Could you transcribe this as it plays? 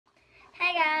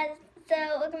Hey guys,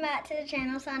 so welcome back to the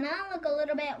channel. So I know I look a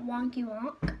little bit wonky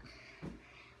wonk,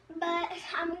 but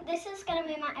this is going to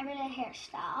be my everyday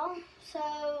hairstyle.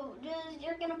 So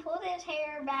you're going to pull this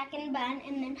hair back in a bun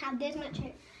and then have this much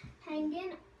hair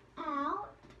hanging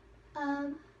out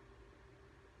of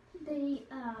the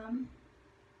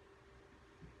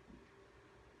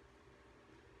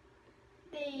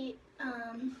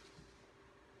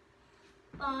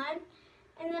bun.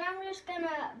 And then I'm just going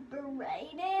to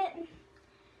braid it.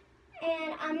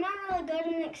 And I'm not really good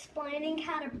in explaining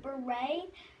how to braid,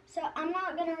 so I'm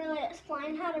not going to really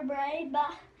explain how to braid,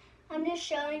 but I'm just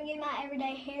showing you my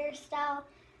everyday hairstyle.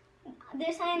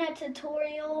 This ain't a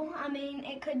tutorial. I mean,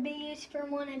 it could be used for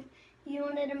one if you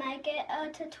wanted to make it a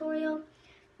tutorial.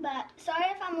 But sorry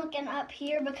if I'm looking up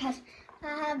here because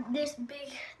I have this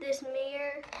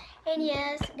mirror. And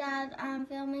yes, guys, I'm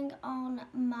filming on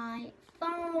my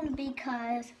phone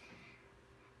because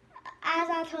as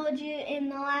I told you in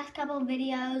the last couple of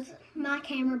videos, my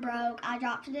camera broke. I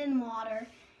dropped it in water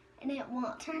and it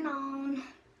won't turn on.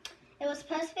 It was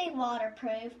supposed to be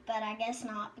waterproof, but I guess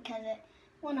not because it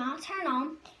will not turn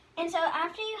on. And so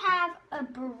after you have a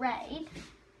braid,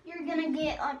 you're gonna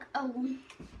get like a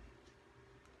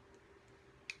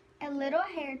little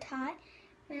hair tie.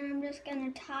 And I'm just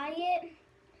gonna tie it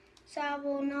so it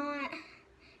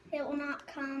will not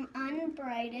come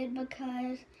unbraided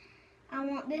because I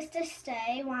want this to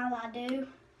stay while I do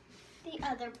the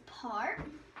other part.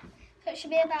 So it should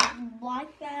be about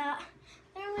like that.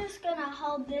 Then I'm just gonna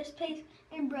hold this piece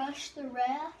and brush the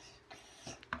rest.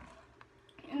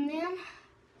 And then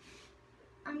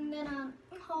I'm gonna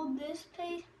hold this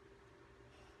piece.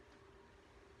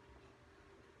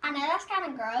 I know that's kind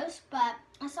of gross, but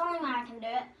that's the only way I can do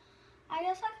it. I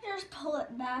guess I could just pull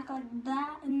it back like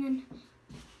that and then,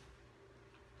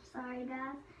 sorry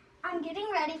guys. I'm getting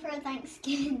ready for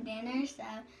Thanksgiving dinner, so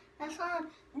that's why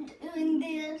I'm doing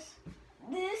this.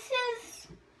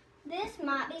 This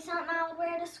might be something I would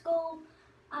wear to school.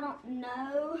 I don't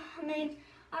know. I mean,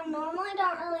 I normally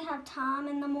don't really have time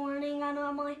in the morning. I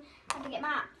normally have to get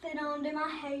my outfit on, do my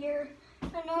hair.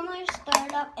 I normally just throw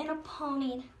it up in a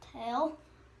ponytail.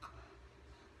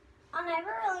 I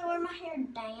never really wear my hair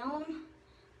down,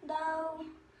 though.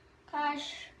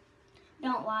 Gosh.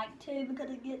 Don't like to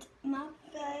because it gets in my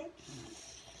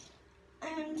face.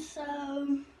 And so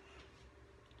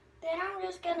then I'm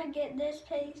just gonna get this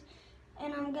piece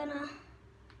and I'm gonna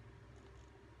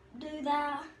do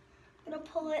that. I'm gonna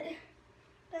pull it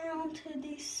down to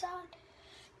the side.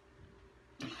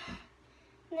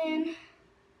 Then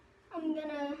I'm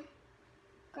gonna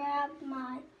grab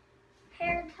my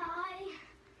hair tie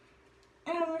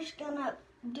and I'm just gonna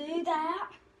do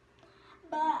that.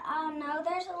 But I know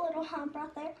there's a little hump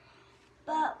right there,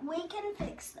 but we can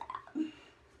fix that.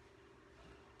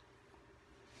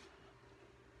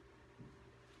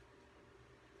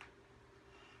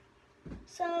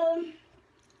 So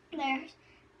there's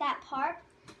that part.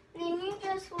 Then you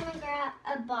just want to grab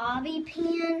a bobby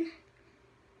pin,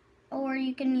 or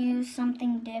you can use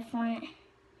something different.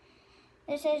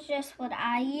 This is just what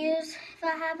I use if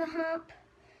I have a hump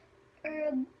or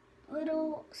a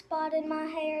little spot in my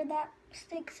hair that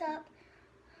sticks up.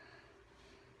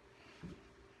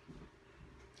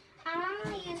 I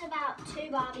normally use about 2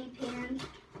 bobby pins.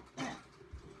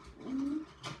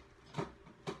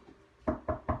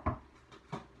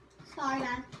 Sorry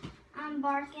guys, I'm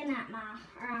knocking at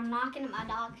my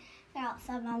dog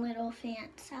outside my little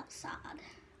fence outside.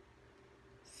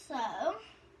 So,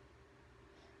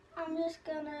 I'm just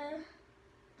gonna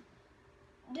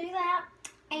do that,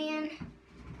 and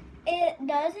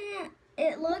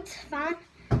it looks fine.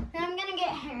 Then I'm gonna get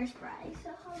hairspray. So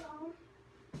hold on.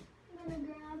 I'm gonna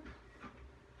grab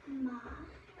my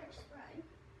hairspray.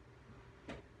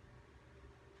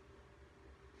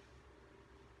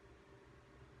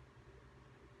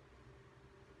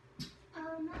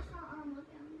 That's not what I'm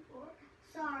looking for.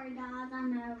 Sorry guys, I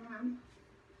know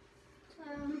So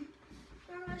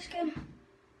I'm just gonna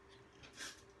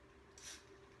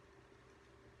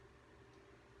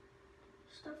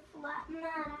flatten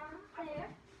that out there.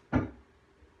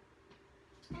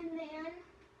 And then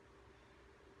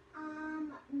I'm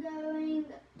going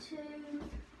to,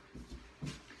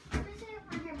 let me see if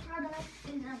my hair product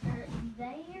is under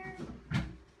there.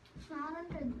 It's not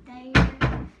under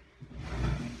there.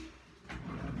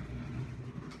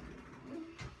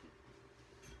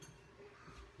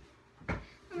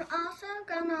 I'm also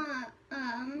gonna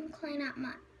clean up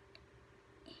my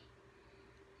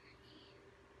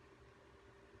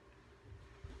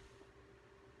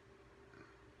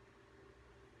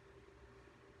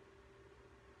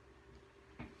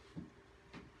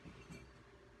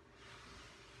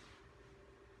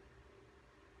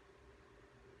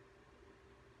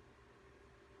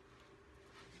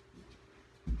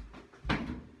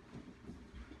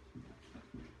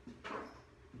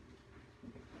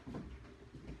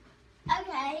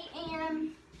Okay,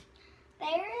 and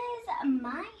there is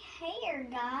my hair,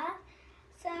 guys.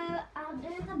 So I'll do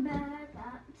the back,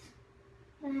 that's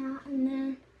that, and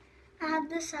then add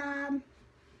the side.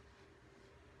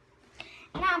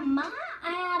 And I might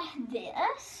add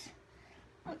this.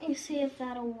 Let me see if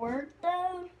that'll work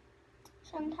though.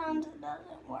 Sometimes it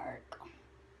doesn't work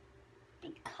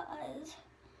because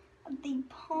of the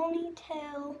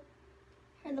ponytail,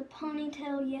 or the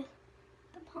ponytail, yeah,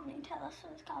 the ponytail, that's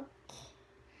what it's called.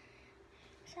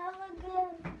 Does that look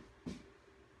good?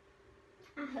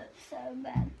 I hope so,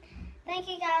 but thank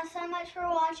you guys so much for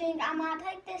watching. I might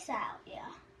take this out,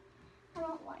 yeah. I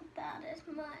don't like that as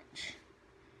much.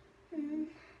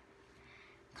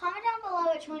 Comment down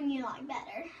below which one you like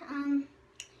better.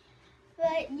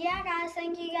 But yeah, guys,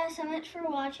 thank you guys so much for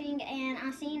watching, and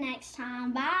I'll see you next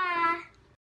time. Bye!